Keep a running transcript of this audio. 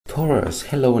Taurus,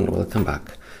 hello and welcome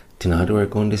back. Tonight we're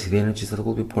going to see the energies that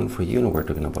will be born for you, and we're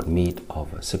talking about mid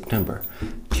of September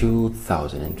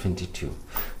 2022.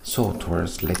 So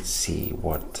Taurus, let's see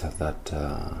what that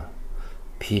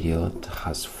period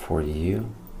has for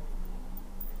you.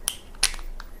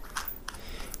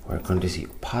 We're going to see your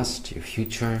past, your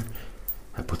future,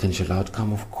 a potential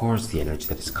outcome, of course, the energy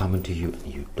that is coming to you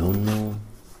and you don't know.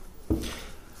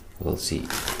 We'll see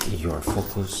your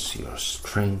focus, your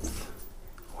strength,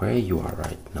 where you are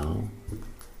right now.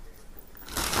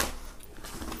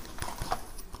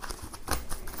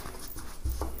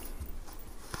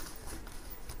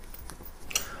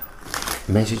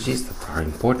 Messages that are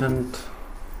important.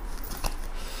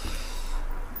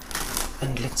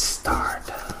 And let's start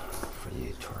for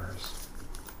you, Taurus.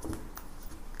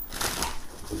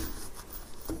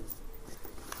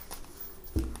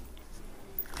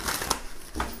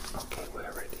 Okay,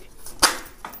 we're ready.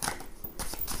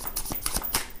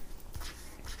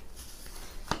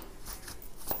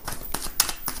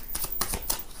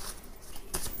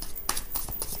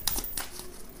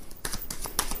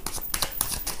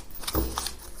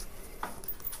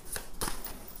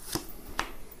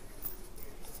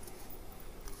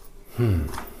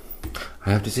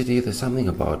 I have to say to you, there's something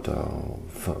about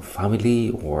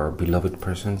family or beloved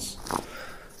persons.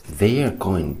 They are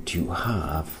going to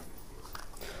have,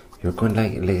 you're going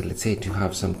like let's say to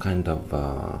have some kind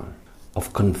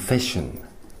of confession.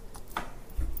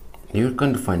 You're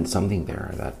going to find something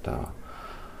there that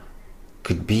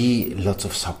could be lots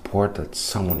of support, that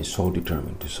someone is so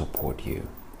determined to support you.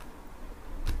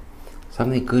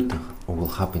 Something good will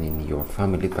happen in your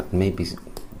family, but maybe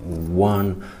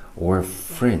one or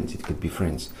friends, it could be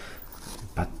friends,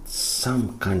 but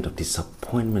some kind of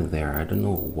disappointment there. I don't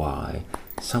know why.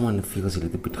 Someone feels a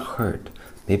little bit hurt,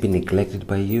 maybe neglected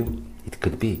by you, it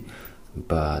could be,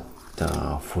 but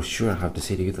for sure I have to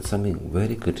say to you that something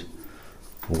very good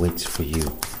waits for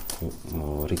you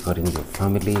regarding your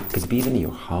family. It could be even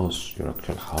your house, your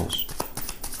actual house.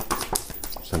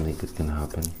 Something good can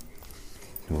happen.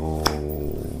 Oh,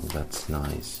 that's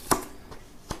nice.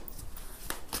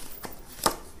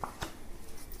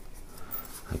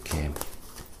 Okay.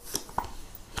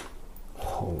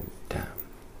 Oh,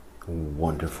 damn.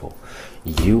 Wonderful.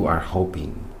 You are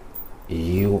hoping.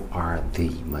 You are the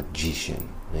magician.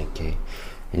 Okay.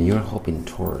 And you're hoping,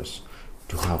 Taurus,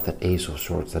 to have that Ace of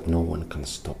Swords, that no one can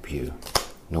stop you.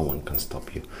 No one can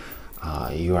stop you.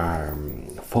 You are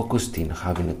focused in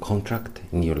having a contract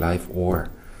in your life or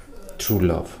true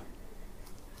love.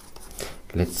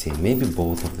 Let's see. Maybe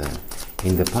both of them.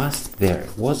 In the past, there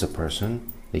was a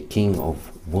person, the King of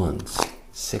Wands,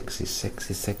 sexy,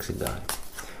 sexy, sexy guy.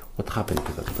 What happened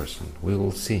to that person? We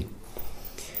will see.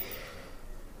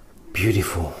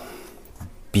 Beautiful,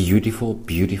 beautiful,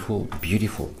 beautiful,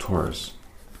 beautiful Taurus.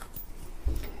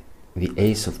 The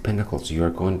Ace of Pentacles. You are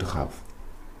going to have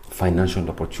financial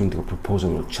opportunity or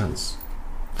proposal or chance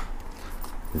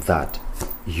that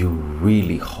you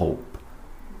really hope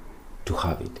to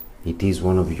have it. It is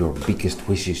one of your biggest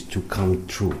wishes to come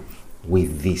true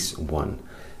with this one,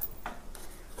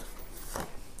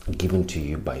 given to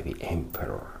you by the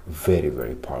Emperor. Very,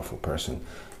 very powerful person.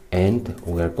 And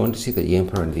we are going to see the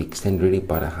Emperor in the extended reading,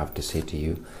 but I have to say to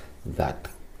you that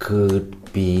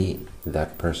could be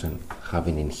that person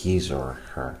having in his or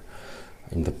her,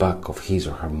 in the back of his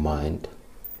or her mind,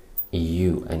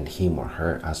 you and him or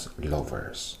her as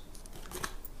lovers.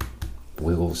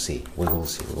 We will see, we will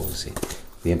see, we will see.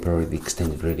 The Emperor, the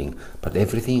extended reading, but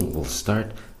everything will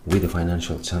start with a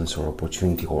financial chance or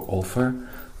opportunity or offer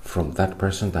from that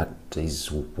person that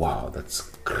is, wow, that's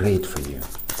great for you.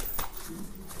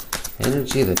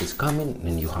 Energy that is coming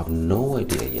and you have no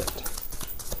idea yet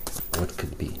what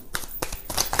could be.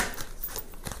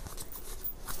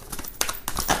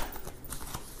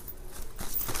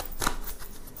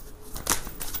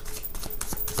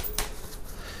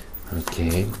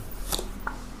 Okay.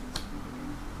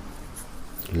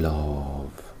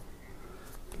 Love.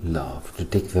 Love. To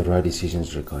take the right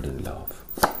decisions regarding love.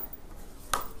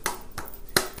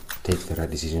 Take the right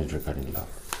decisions regarding love.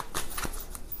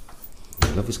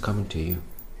 Love is coming to you.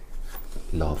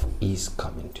 Love is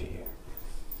coming to you.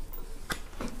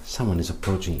 Someone is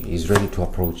approaching you, is ready to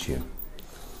approach you.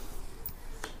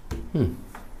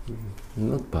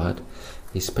 Not bad.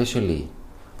 Especially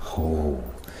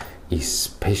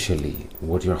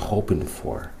what you're hoping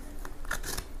for.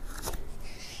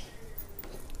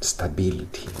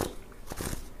 Stability.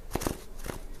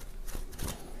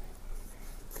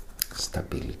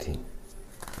 Stability.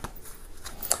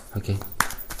 Okay.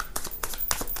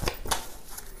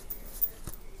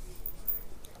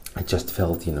 I just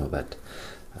felt, that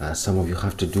Some of you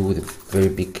have to do with a very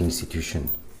big institution.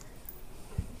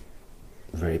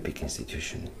 Very big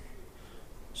institution.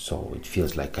 So it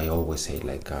feels like, I always say,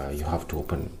 like you have to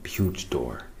open a huge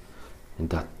door, and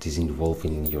that is involved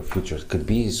in your future. It could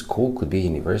be school, could be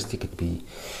university, could be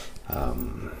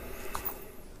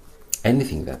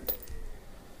anything that,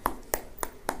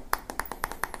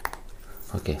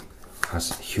 okay,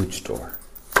 has a huge door.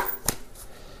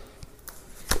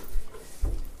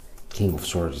 King of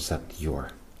Swords is at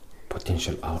your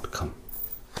potential outcome.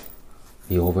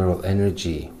 The overall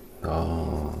energy.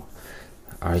 Oh,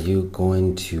 are you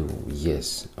going to,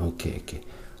 yes, okay.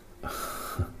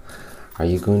 Are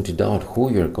you going to doubt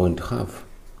who you're going to have?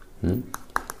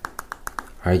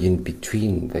 Are you in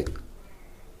between the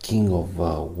King of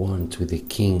Wands with the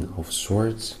King of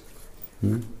Swords?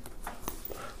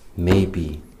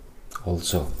 Maybe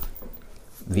also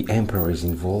the Emperor is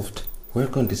involved. We're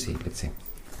going to see, let's see.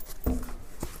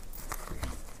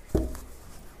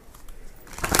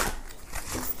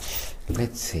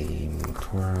 Let's see,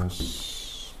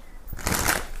 Taurus.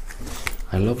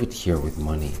 I love it here with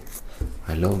money.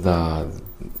 I love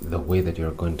the way that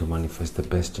you're going to manifest the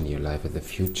best in your life in the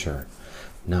future.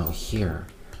 Now here,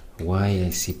 why I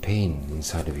see pain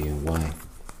inside of you, why?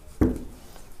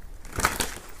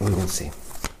 We will see.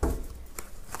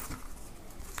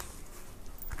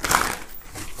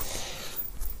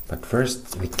 But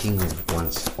first, the King of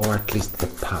Wands, or at least the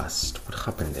past. What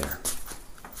happened there?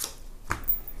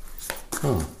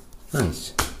 Oh,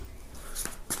 nice.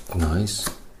 Nice.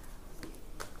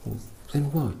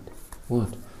 Then what?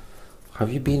 What?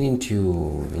 Have you been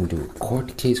into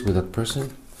court case with that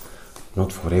person?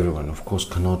 Not for everyone, of course.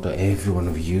 Cannot every one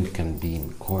of you can be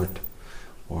in court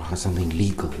or has something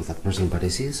legal with that person. But I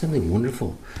see something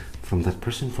wonderful from that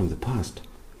person from the past.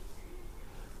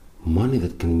 Money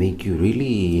that can make you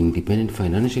really independent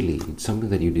financially. It's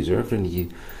something that you deserve, and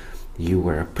you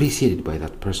were appreciated by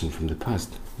that person from the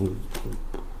past.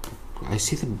 I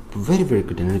see the very, very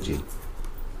good energy.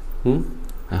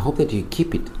 I hope that you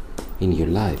keep it in your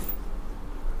life,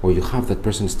 or you have that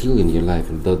person still in your life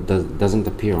and doesn't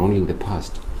appear only in the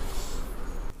past.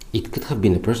 It could have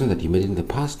been a person that you met in the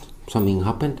past, something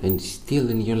happened, and still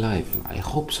in your life. I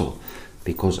hope so,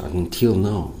 because until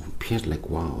now it appears like,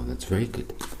 wow, that's very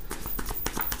good.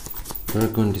 We're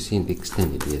going to see in the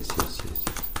extended, yes.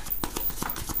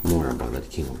 More about that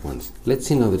King of Wands. Let's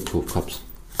see now the Two of Cups.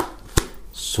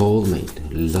 Soulmate,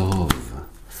 love,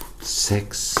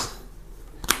 sex.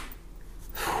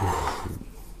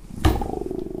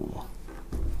 Whoa.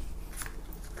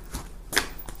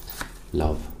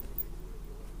 Love,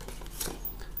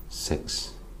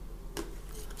 sex,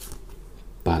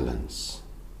 balance,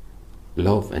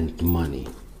 love and money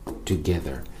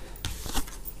together.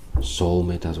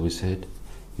 Soulmate, as we said,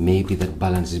 maybe that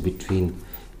balance is between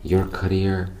your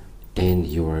career and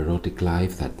your erotic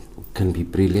life that can be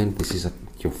brilliant. This is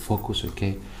your focus,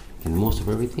 okay? And most of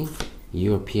everything,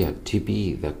 you appear to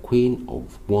be the Queen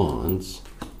of Wands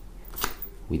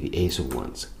with the Ace of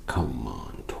Wands. Come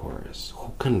on, Taurus,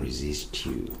 who can resist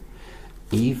you?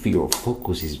 If your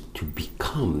focus is to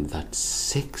become that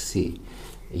sexy,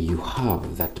 you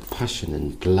have that passion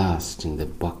and lust in the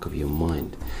back of your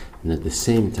mind, and at the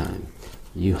same time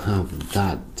you have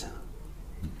that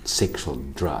sexual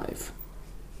drive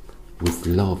with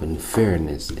love and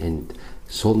fairness and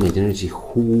soulmate energy.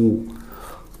 Who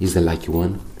is the lucky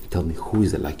one? Tell me, who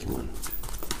is the lucky one?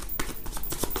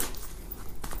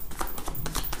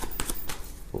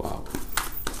 Wow.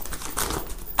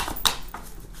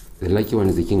 The lucky one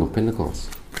is the King of Pentacles.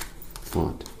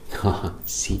 What?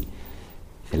 See?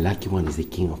 The lucky one is the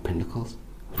King of Pentacles?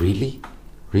 Really?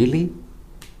 Really?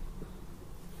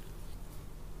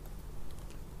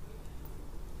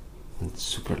 It's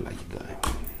super lucky guy.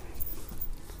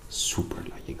 Super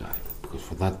lucky guy. Because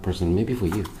for that person, maybe for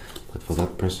you, but for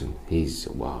that person, he's,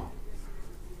 wow.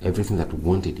 Everything that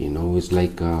wanted, you know, it's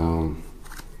like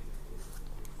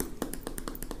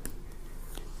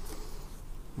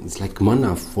it's like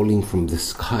manna falling from the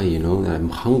sky, you know. I'm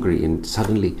hungry and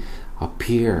suddenly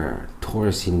appear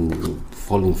Taurus in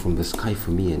falling from the sky for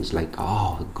me, and it's like,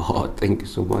 oh God, thank you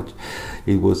so much.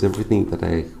 It was everything that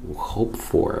I hoped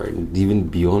for, and even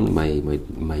beyond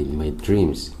my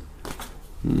dreams.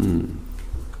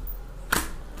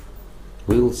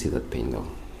 We will see that pain though.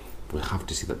 We have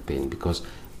to see that pain, because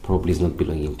probably it's not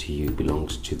belonging to you, it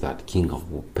belongs to that King of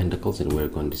Pentacles, and we're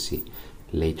going to see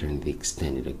later in the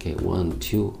extended. Okay, 1,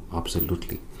 2,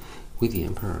 absolutely, with the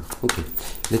Emperor. Okay,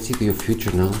 let's see your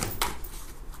future now.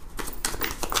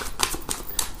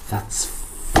 That's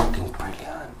fucking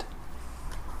brilliant.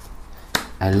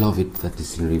 I love it that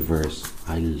it's in reverse.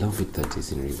 I love it that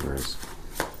it's in reverse.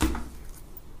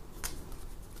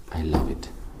 I love it.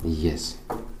 Yes.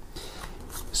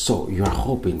 So you are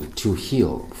hoping to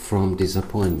heal from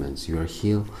disappointments. You are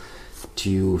healed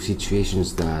to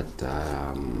situations that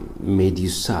made you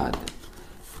sad,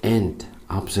 and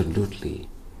absolutely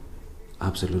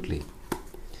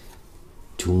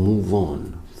to move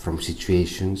on from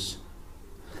situations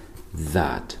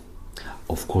that,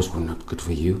 of course, were not good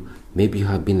for you. Maybe you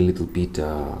have been a little bit,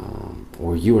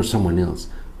 or you or someone else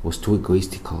was too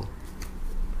egoistical.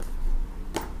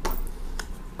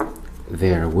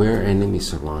 There were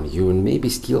enemies around you, and maybe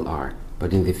still are,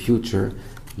 but in the future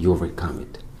you overcome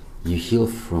it. You heal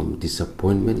from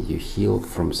disappointment, you heal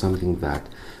from something that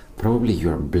probably you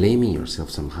are blaming yourself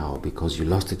somehow because you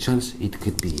lost a chance. It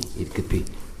could be,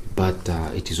 but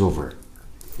it is over.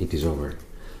 It is over.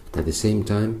 At the same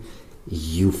time,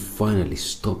 you finally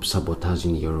stop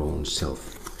sabotaging your own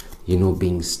self. You know,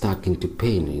 being stuck into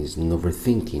pain, in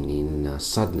overthinking, in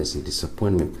sadness and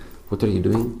disappointment. What are you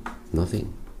doing?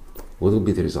 Nothing. What will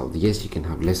be the result? Yes, you can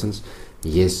have lessons.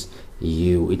 Yes,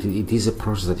 it is a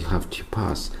process that you have to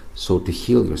pass. So to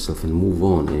heal yourself and move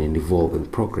on and evolve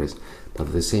and progress. But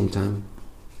at the same time,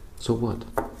 so what?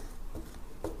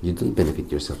 You don't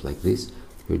benefit yourself like this.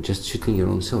 You're just shooting your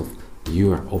own self.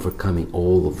 You are overcoming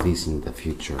all of this in the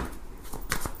future.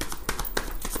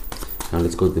 Now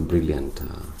let's go to the brilliant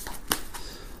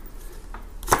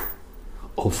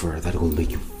offer that will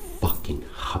make you fucking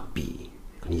happy.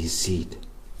 Can you see it?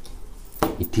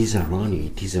 It is around you.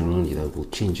 It is around you that will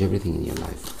change everything in your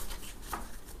life.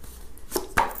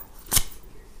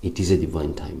 It is a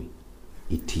divine timing.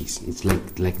 It is. It's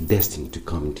like destiny to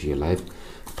come into your life.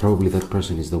 Probably that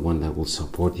person is the one that will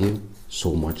support you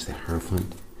so much. The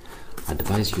Hierophant.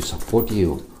 Advise you, support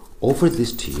you, offer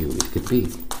this to you. It could be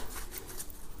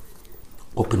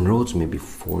open roads maybe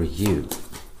for you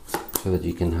so that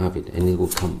you can have it, and it will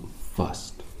come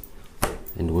fast.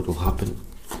 And what will happen?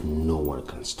 No one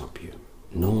can stop you.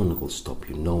 No one will stop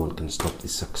you. No one can stop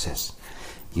this success.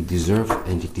 You deserve,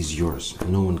 and it is yours.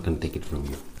 No one can take it from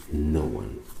you. No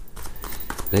one.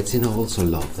 Let's see now also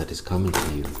love that is coming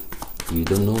to you. You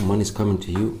don't know money is coming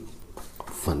to you?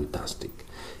 Fantastic.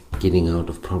 Getting out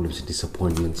of problems and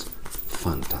disappointments?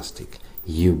 Fantastic.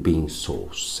 You being so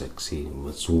sexy,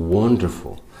 it's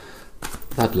wonderful.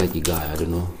 That lucky guy, I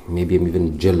don't know. Maybe I'm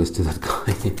even jealous to that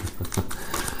guy.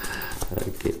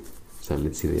 Okay, so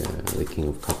let's see the King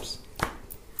of Cups.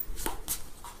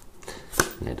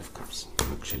 Knight of Cups,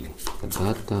 actually. But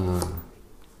that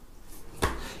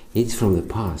it's from the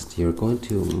past. You're going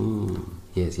to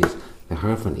yes. The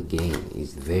Hierophant again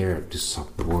is there to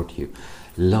support you.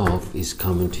 Love is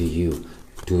coming to you.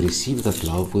 To receive that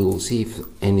love, we will see if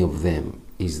any of them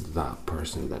is that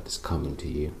person that is coming to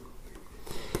you.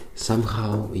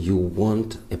 Somehow you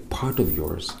want a part of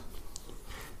yours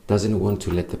doesn't want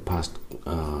to let the past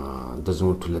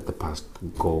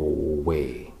go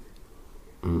away.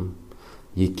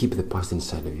 You keep the past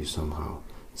inside of you somehow.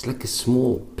 It's like a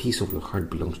small piece of your heart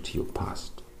belongs to your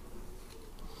past,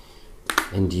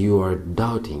 and you are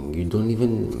doubting. You don't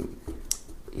even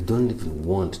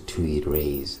want to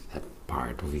erase that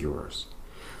part of yours.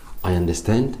 I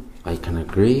understand. I can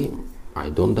agree. I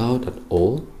don't doubt at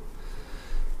all.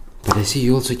 But I see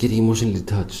you also getting emotionally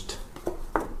touched.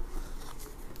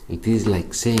 It is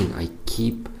like saying, I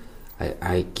keep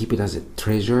it as a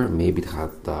treasure. Maybe it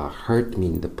had hurt me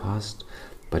in the past,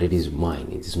 but it is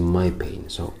mine. It is my pain.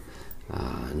 So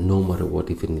no matter what,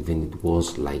 even it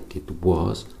was like it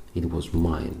was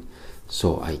mine.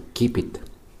 So I keep it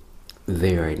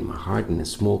there in my heart, in a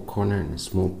small corner, in a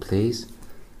small place.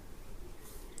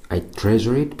 I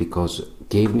treasure it because it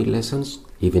gave me lessons,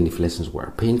 even if lessons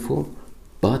were painful.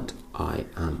 But I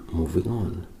am moving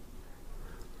on.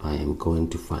 I am going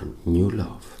to find new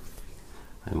love.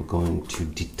 I'm going to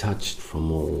detach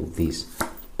from all these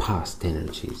past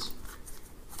energies.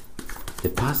 The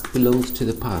past belongs to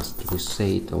the past. We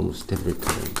say it almost every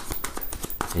time.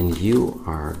 And you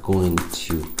are going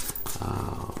to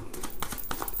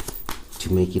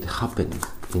make it happen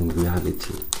in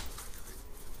reality,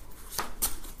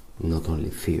 not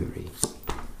only theory.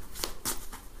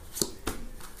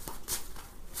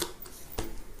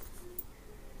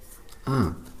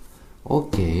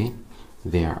 Okay,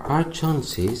 there are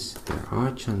chances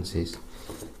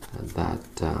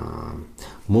that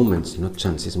moments, not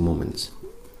chances, moments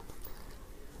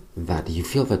that you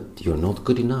feel that you're not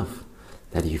good enough,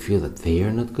 that you feel that they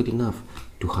are not good enough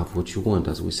to have what you want,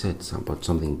 as we said, about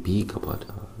something big, about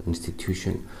an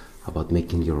institution, about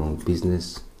making your own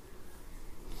business.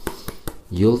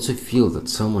 You also feel that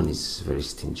someone is very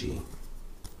stingy.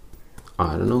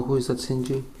 I don't know who is that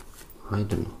stingy. I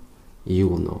don't know. You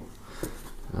will know.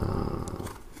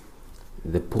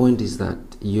 The point is that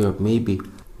you're maybe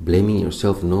blaming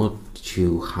yourself not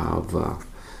to have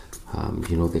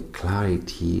the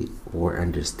clarity or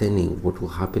understanding what will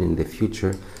happen in the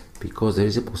future, because there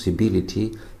is a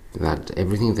possibility that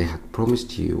everything they had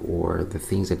promised you or the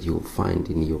things that you will find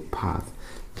in your path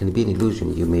can be an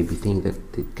illusion. You maybe think that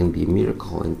it can be a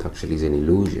miracle and it actually is an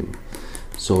illusion.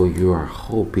 So you are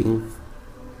hoping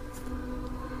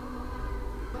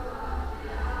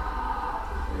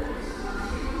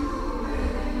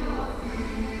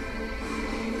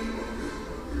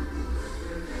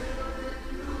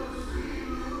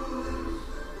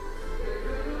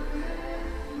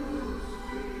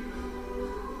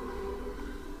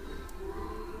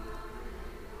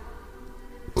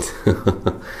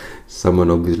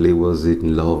someone obviously was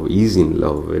in love, is in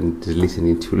love, and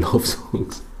listening to love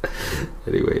songs.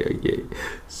 Anyway, okay.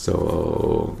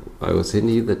 So I was saying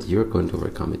to you that you're going to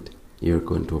overcome it. You're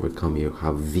going to overcome. You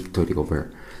have victory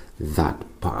over that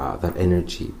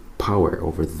energy, power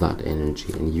over that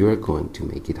energy, and you're going to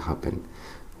make it happen.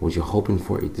 What you're hoping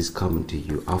for, it is coming to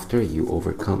you after you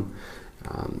overcome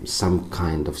some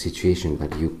kind of situation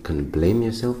that you can blame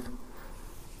yourself,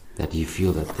 that you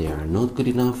feel that they are not good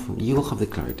enough. You will have the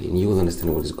clarity and you will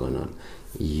understand what is going on.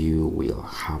 You will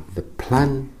have the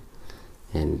plan,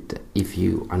 and if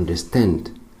you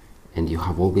understand and you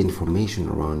have all the information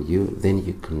around you, then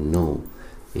you can know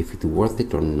if it's worth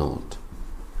it or not.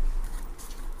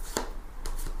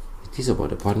 It is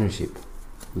about a partnership.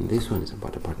 And this one is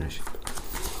about a partnership.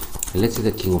 And let's see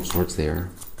the King of Swords there.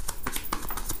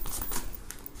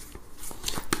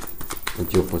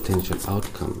 And your potential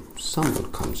outcome,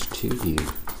 someone comes to you.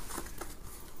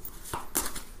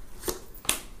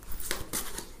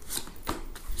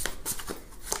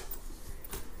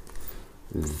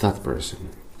 That person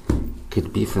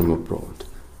could be from abroad,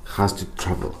 has to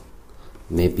travel,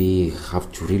 maybe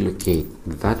have to relocate.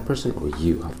 That person or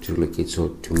you have to relocate, so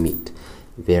to meet.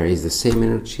 There is the same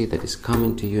energy that is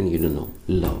coming to you and you don't know.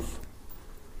 Love,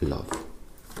 love,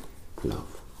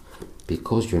 love.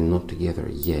 Because you're not together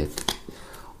yet,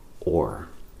 or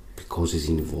because it's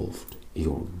involved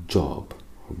your job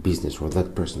or business, or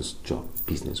that person's job,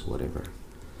 business, whatever,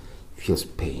 feels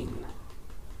pain,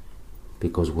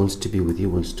 because wants to be with you,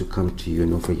 wants to come to you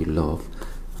and offer you love,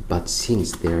 but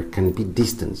since there can be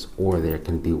distance or there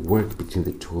can be work between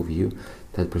the two of you,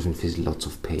 that person feels lots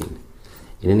of pain.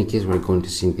 In any case, we're going to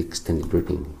see the extended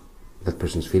reading, that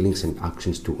person's feelings and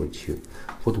actions towards you.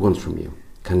 What wants from you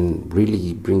can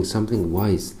really bring something. Why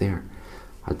is there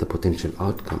at the potential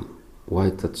outcome? Why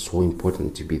is that so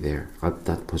important to be there at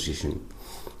that position?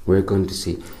 We're going to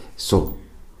see. So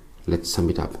let's sum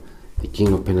it up. The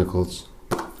King of Pentacles,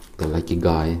 the lucky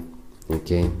guy,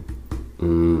 okay,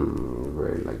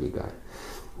 very lucky guy.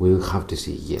 We'll have to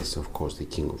see, yes, of course, the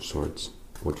King of Swords,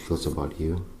 what feels about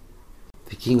you.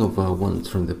 The King of Wands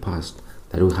from the past,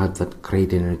 that we had that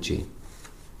great energy,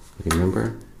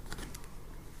 remember?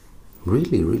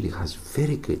 Really, really has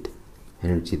very good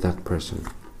energy, that person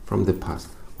from the past.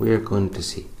 We are going to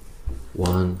see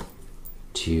 1,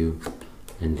 2,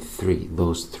 and 3.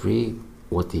 Those 3,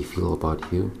 what they feel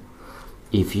about you.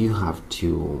 If you have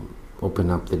to open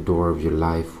up the door of your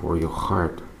life or your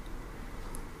heart,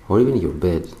 or even your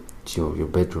bed, your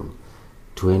bedroom,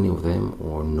 to any of them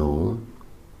or no,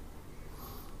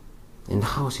 and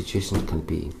how situations can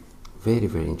be very,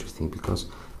 very interesting, because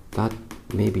that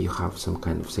maybe you have some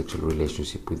kind of sexual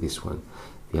relationship with this one.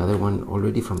 The other one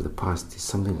already from the past is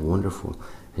something wonderful,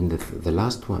 and the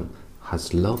last one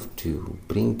has love to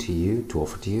bring to you, to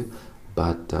offer to you,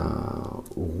 but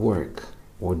work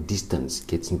or distance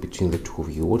gets in between the two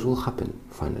of you. What will happen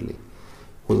finally?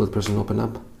 Will that person open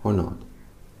up or not?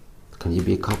 Can you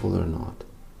be a couple or not?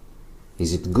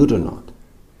 Is it good or not?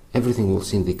 Everything we'll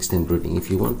see in the extended reading.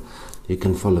 If you want, you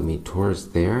can follow me towards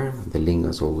there. The link,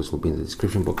 as always, will be in the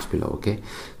description box below, okay?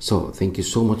 So thank you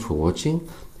so much for watching,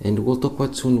 and we'll talk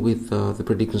quite soon with the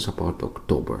predictions about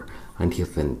October. Until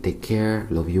then, take care,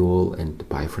 love you all, and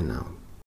bye for now.